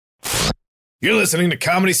You're listening to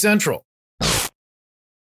Comedy Central.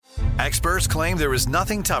 Experts claim there is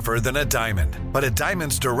nothing tougher than a diamond. But at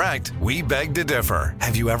Diamonds Direct, we beg to differ.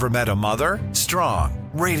 Have you ever met a mother? Strong,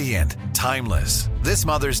 radiant, timeless. This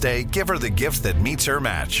Mother's Day, give her the gift that meets her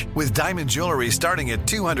match. With diamond jewelry starting at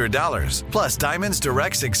 $200. Plus Diamonds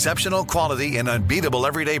Direct's exceptional quality and unbeatable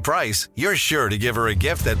everyday price, you're sure to give her a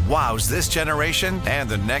gift that wows this generation and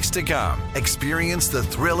the next to come. Experience the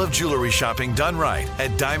thrill of jewelry shopping done right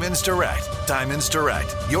at Diamonds Direct. Diamonds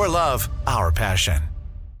Direct. Your love, our passion.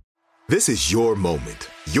 This is your moment,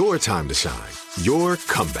 your time to shine, your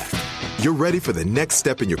comeback. You're ready for the next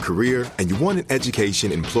step in your career, and you want an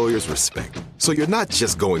education employers respect. So you're not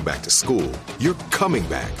just going back to school, you're coming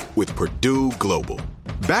back with Purdue Global.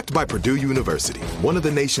 Backed by Purdue University, one of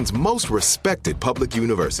the nation's most respected public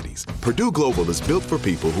universities, Purdue Global is built for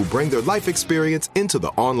people who bring their life experience into the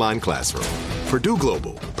online classroom. Purdue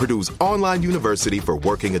Global, Purdue's online university for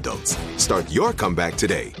working adults. Start your comeback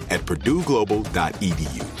today at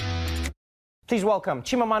purdueglobal.edu. Please welcome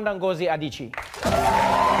Chimamanda Ngozi Adichie.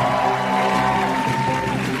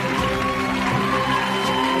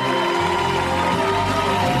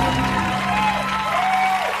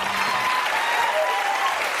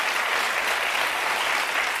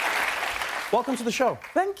 Welcome to the show.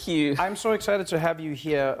 Thank you. I'm so excited to have you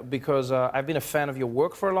here because I've been a fan of your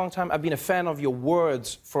work for a long time. I've been a fan of your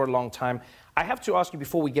words for a long time. I have to ask you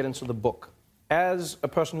before we get into the book, as a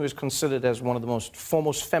person who is considered as one of the most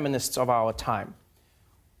foremost feminists of our time,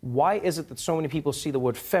 why is it that so many people see the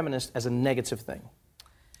word feminist as a negative thing?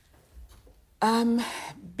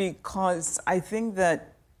 Because I think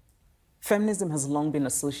that feminism has long been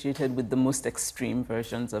associated with the most extreme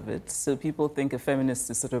versions of it. So people think a feminist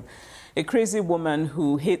is sort of a crazy woman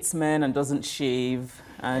who hates men and doesn't shave,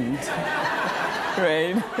 and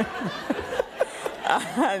right?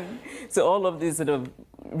 And so all of these sort of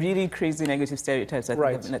really crazy negative stereotypes I think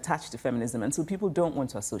have been attached to feminism, and so people don't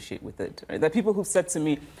want to associate with it. Right? There are people who've said to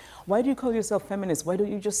me, why do you call yourself feminist? Why don't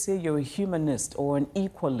you just say you're a humanist or an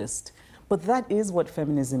equalist? But that is what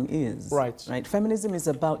feminism is. Right? Feminism is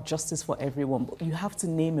about justice for everyone, but you have to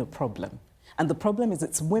name a problem. And the problem is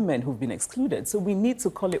it's women who've been excluded, so we need to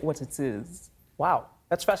call it what it is. Wow,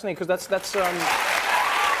 that's fascinating, because that's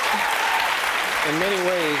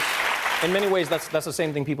in many ways, that's the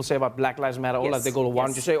same thing people say about Black Lives Matter. All they go, why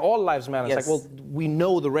don't you say all lives matter? It's like, well, we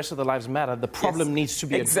know the rest of the lives matter. The problem needs to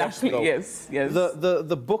be addressed. Exactly, yes.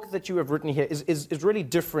 The book that you have written here is really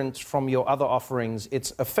different from your other offerings.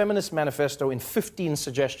 It's a feminist manifesto in 15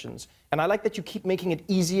 suggestions. And I like that you keep making it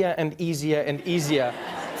easier and easier and easier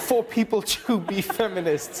for people to be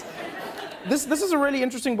feminists. This is a really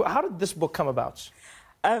interesting book. How did this book come about?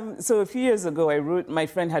 So a few years ago, my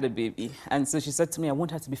friend had a baby, and so she said to me, I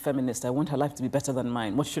want her to be feminist. I want her life to be better than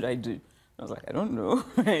mine. What should I do? I was like, I don't know.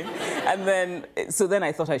 And then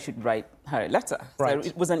I thought I should write her a letter. So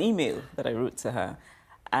it was an email that I wrote to her.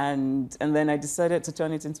 And then I decided to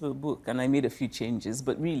turn it into a book, and I made a few changes.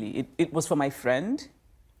 But really, it was for my friend.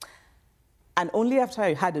 And only after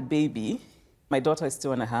I had a baby, my daughter is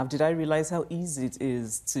 2.5, did I realize how easy it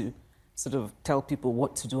is to sort of tell people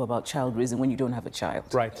what to do about child raising when you don't have a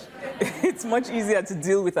child. Right. It's much easier to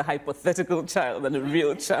deal with a hypothetical child than a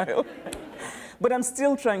real child. But I'm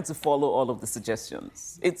still trying to follow all of the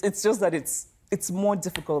suggestions. It's just that it's more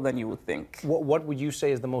difficult than you would think. What would you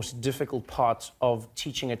say is the most difficult part of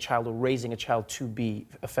teaching a child or raising a child to be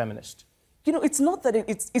a feminist? You know, it's not that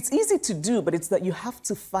it's easy to do, but it's that you have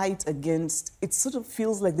to fight against, it sort of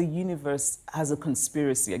feels like the universe has a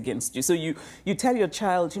conspiracy against you. So you tell your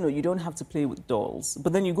child, you know, you don't have to play with dolls,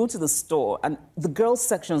 but then you go to the store and the girls'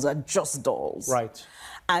 sections are just dolls. Right.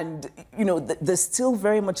 And, you know, there's still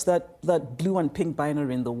very much that blue and pink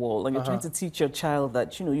binary in the wall, and you're trying to teach your child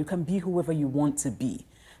that, you know, you can be whoever you want to be.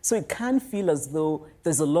 So it can feel as though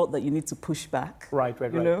there's a lot that you need to push back, you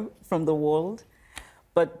know, from the world.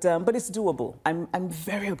 But it's doable. I'm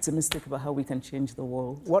very optimistic about how we can change the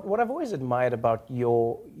world. What I've always admired about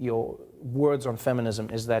your words on feminism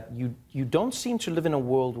is that you don't seem to live in a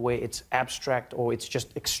world where it's abstract or it's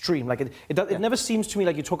just extreme. Like it never seems to me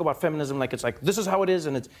like you talk about feminism like it's like this is how it is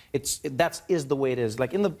and that is the way it is.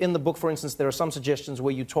 Like in the book, for instance, there are some suggestions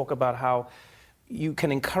where you talk about how you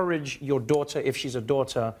can encourage your daughter, if she's a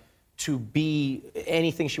daughter, to be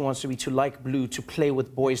anything she wants to be, to like blue, to play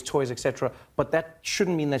with boys' toys, etc. But that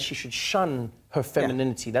shouldn't mean that she should shun her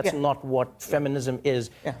femininity. That's not what feminism is.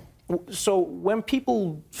 So when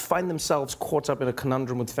people find themselves caught up in a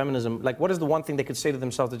conundrum with feminism, like what is the one thing they could say to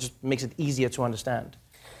themselves that just makes it easier to understand?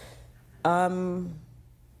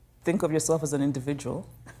 Think of yourself as an individual.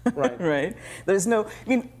 Right. There's no, I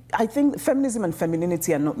mean, I think feminism and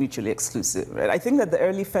femininity are not mutually exclusive, right? I think that the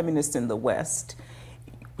early feminists in the West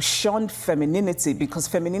shunned femininity because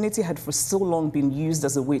femininity had for so long been used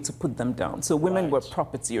as a way to put them down. So women were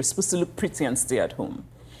property. You're supposed to look pretty and stay at home.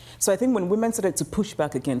 So I think when women started to push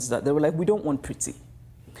back against that, they were like, we don't want pretty.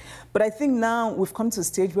 But I think now we've come to a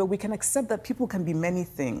stage where we can accept that people can be many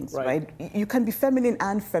things, right? You can be feminine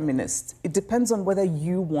and feminist. It depends on whether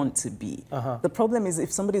you want to be. The problem is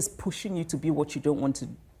if somebody is pushing you to be what you don't want to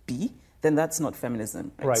be, then that's not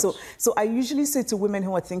feminism. Right? So I usually say to women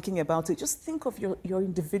who are thinking about it, just think of your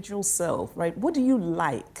individual self, right? What do you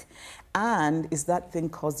like? And is that thing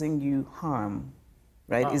causing you harm,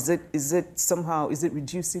 right? Wow. Is it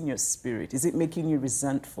reducing your spirit? Is it making you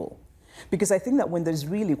resentful? Because I think that when there's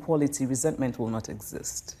real equality, resentment will not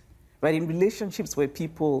exist, right? In relationships where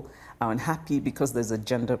people are unhappy because there's a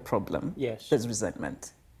gender problem, there's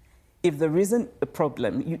resentment. If there isn't a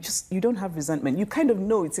problem, you don't have resentment. You kind of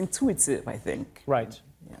know, it's intuitive, I think. Right.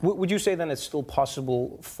 Yeah. Would you say then it's still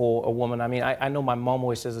possible for a woman? I mean, I know my mom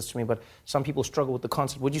always says this to me, but some people struggle with the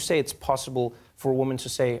concept. Would you say it's possible for a woman to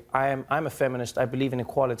say, I'm a feminist, I believe in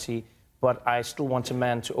equality, but I still want a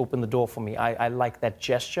man to open the door for me? I like that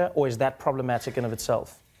gesture, or is that problematic in of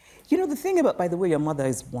itself? You know, the thing about, by the way, your mother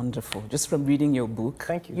is wonderful, just from reading your book.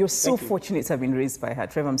 Thank you. You're so fortunate to have been raised by her.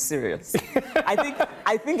 Trevor, I'm serious.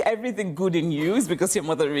 I think everything good in you is because your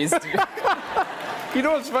mother raised you. You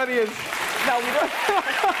know what's funny is... No, we don't...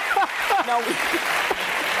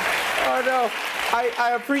 Oh, no.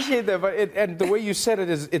 I appreciate that, but and the way you said it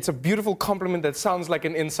is, it's a beautiful compliment that sounds like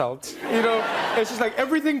an insult. You know, it's just like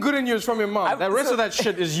everything good in you is from your mom. The rest of that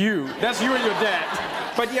shit is you. That's you and your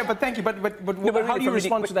dad. But yeah, but thank you. But how do you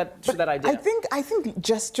respond to that idea? I think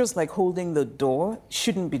gestures like holding the door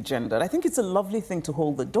shouldn't be gendered. I think it's a lovely thing to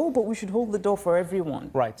hold the door, but we should hold the door for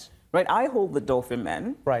everyone. Right. Right. I hold the door for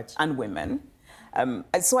men. Right. And women.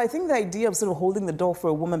 So I think the idea of sort of holding the door for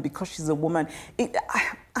a woman because she's a woman,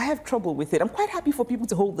 I have trouble with it. I'm quite happy for people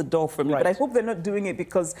to hold the door for me, but I hope they're not doing it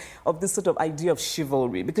because of this sort of idea of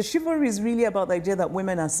chivalry. Because chivalry is really about the idea that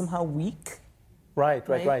women are somehow weak. Right.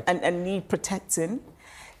 And need protecting.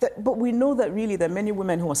 But we know that really there are many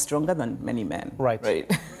women who are stronger than many men.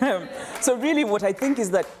 Right. So really what I think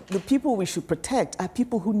is that the people we should protect are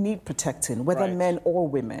people who need protecting, whether men or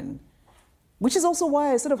women. Which is also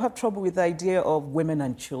why I sort of have trouble with the idea of women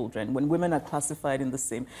and children. When women are classified in the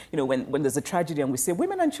same, you know, when there's a tragedy and we say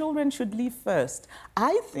women and children should leave first.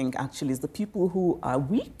 I think actually it's the people who are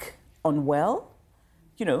weak, unwell,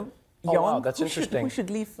 you know, young, wow, that's interesting. Who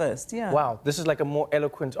should leave first, yeah. Wow, this is like a more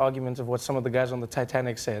eloquent argument of what some of the guys on the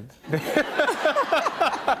Titanic said.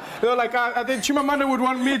 They were like, I think Chimamanda would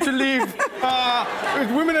want me to leave.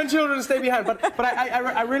 Women and children stay behind. But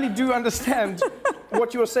I really do understand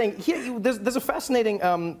what you were saying. Here, there's a fascinating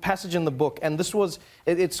passage in the book, and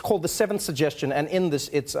it's called The Seventh Suggestion, and in this,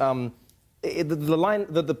 it's the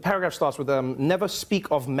paragraph starts with never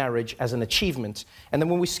speak of marriage as an achievement. And then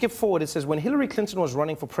when we skip forward, it says, when Hillary Clinton was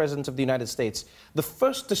running for president of the United States, the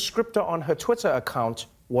first descriptor on her Twitter account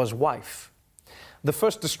was wife. The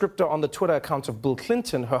first descriptor on the Twitter account of Bill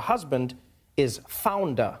Clinton, her husband, is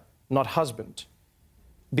founder, not husband.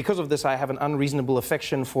 Because of this, I have an unreasonable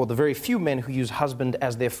affection for the very few men who use husband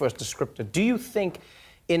as their first descriptor. Do you think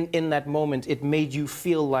in that moment it made you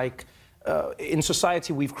feel like in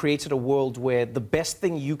society we've created a world where the best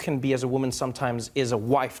thing you can be as a woman sometimes is a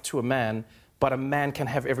wife to a man, but a man can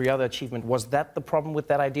have every other achievement? Was that the problem with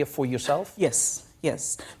that idea for yourself? Yes.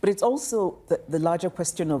 But it's also the larger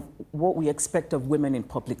question of what we expect of women in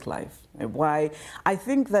public life. And why I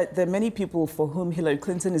think that there are many people for whom Hillary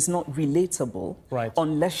Clinton is not relatable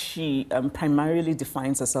unless she primarily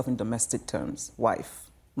defines herself in domestic terms,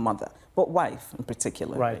 wife, mother, but wife in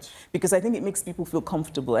particular. Right. Because I think it makes people feel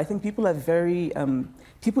comfortable. I think people are very,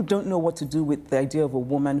 people don't know what to do with the idea of a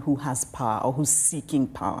woman who has power or who's seeking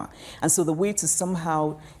power. And so the way to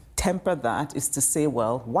somehow temper that is to say,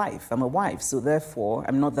 well, wife, I'm a wife, so therefore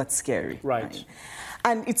I'm not that scary. Right.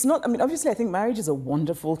 And it's not, I mean, obviously I think marriage is a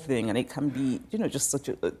wonderful thing and it can be, you know, just such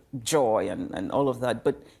a joy and all of that,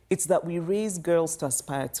 but it's that we raise girls to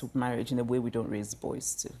aspire to marriage in a way we don't raise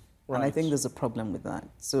boys to. Right. And I think there's a problem with that.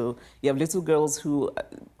 So you have little girls who,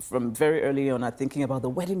 from very early on, are thinking about the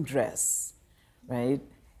wedding dress, right?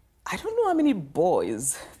 I don't know how many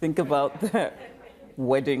boys think about their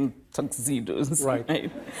wedding tuxedos.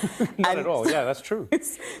 Right. Not at all. Yeah, that's true.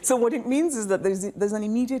 So what it means is that there's an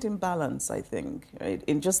immediate imbalance, I think, right,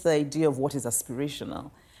 in just the idea of what is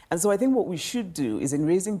aspirational. And so I think what we should do is, in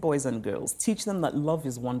raising boys and girls, teach them that love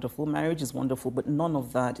is wonderful, marriage is wonderful, but none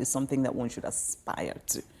of that is something that one should aspire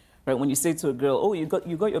to. Right? When you say to a girl, oh, you got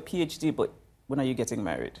your PhD, but when are you getting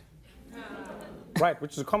married? Right,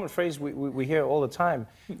 which is a common phrase we hear all the time.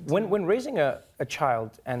 When raising a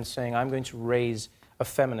child and saying, I'm going to raise a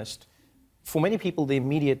feminist, for many people, the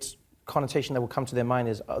immediate connotation that will come to their mind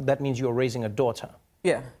is, that means you're raising a daughter.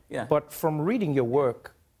 Yeah, yeah. But from reading your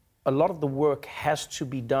work, a lot of the work has to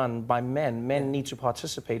be done by men. Men need to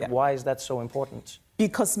participate. Why is that so important?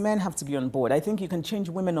 Because men have to be on board. I think you can change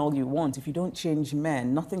women all you want. If you don't change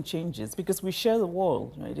men, nothing changes, because we share the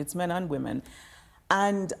world, right? It's men and women.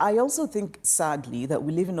 And I also think, sadly, that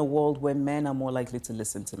we live in a world where men are more likely to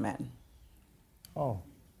listen to men. Oh.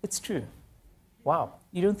 It's true. Wow.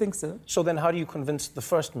 You don't think so? So then how do you convince the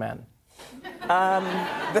first man?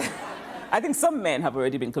 I think some men have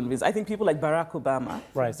already been convinced. I think people like Barack Obama,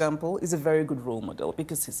 for Right. example, is a very good role model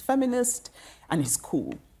because he's feminist and he's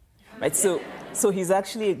cool. Right? So he's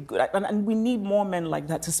actually a good... And we need more men like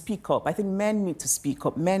that to speak up. I think men need to speak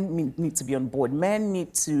up. Men need to be on board. Men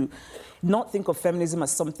need to not think of feminism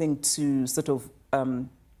as something to sort of...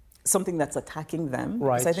 something that's attacking them.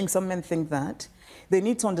 Right. Because I think some men think that. They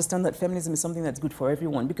need to understand that feminism is something that's good for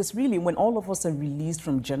everyone. Because really, when all of us are released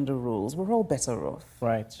from gender roles, we're all better off.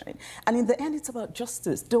 Right. And in the end, it's about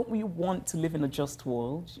justice. Don't we want to live in a just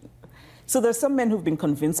world? So there's some men who've been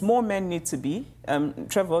convinced. More men need to be.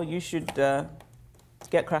 Trevor, you should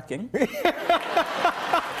get cracking.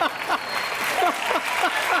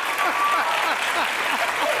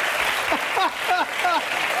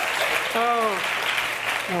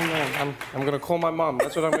 Oh, man, I'm going to call my mom.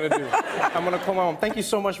 That's what I'm going to do. I'm going to call my mom. Thank you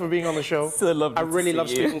so much for being on the show. So lovely I really love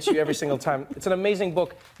speaking to you every single time. It's an amazing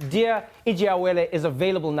book. Dear Ijeawele is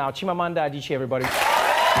available now. Chimamanda Adichie, everybody.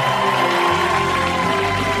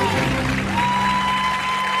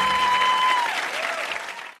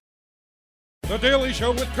 The Daily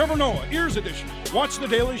Show with Trevor Noah, Ears Edition. Watch The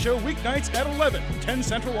Daily Show weeknights at 11, 10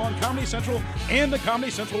 Central on Comedy Central and the Comedy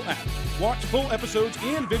Central app. Watch full episodes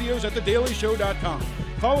and videos at thedailyshow.com.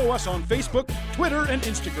 Follow us on Facebook, Twitter, and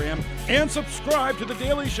Instagram, and subscribe to The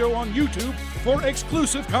Daily Show on YouTube for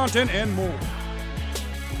exclusive content and more.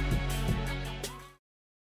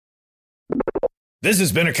 This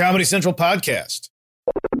has been a Comedy Central podcast.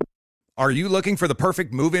 Are you looking for the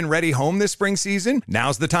perfect move-in ready home this spring season?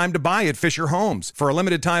 Now's the time to buy at Fisher Homes. For a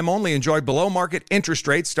limited time only, enjoy below-market interest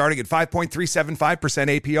rates starting at 5.375%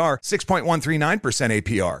 APR, 6.139%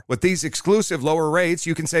 APR. With these exclusive lower rates,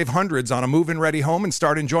 you can save hundreds on a move-in ready home and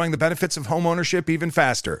start enjoying the benefits of homeownership even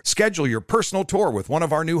faster. Schedule your personal tour with one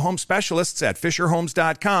of our new home specialists at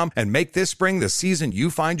FisherHomes.com and make this spring the season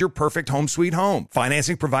you find your perfect home sweet home.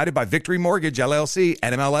 Financing provided by Victory Mortgage, LLC,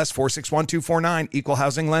 NMLS 461249, Equal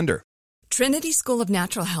Housing Lender. Trinity School of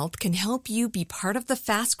Natural Health can help you be part of the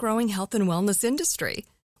fast-growing health and wellness industry.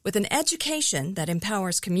 With an education that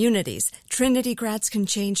empowers communities, Trinity grads can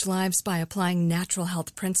change lives by applying natural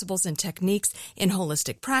health principles and techniques in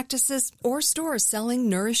holistic practices or stores selling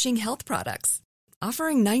nourishing health products.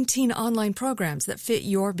 Offering 19 online programs that fit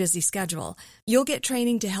your busy schedule, you'll get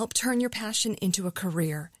training to help turn your passion into a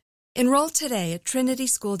career. Enroll today at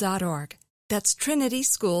trinityschool.org. That's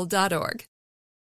trinityschool.org.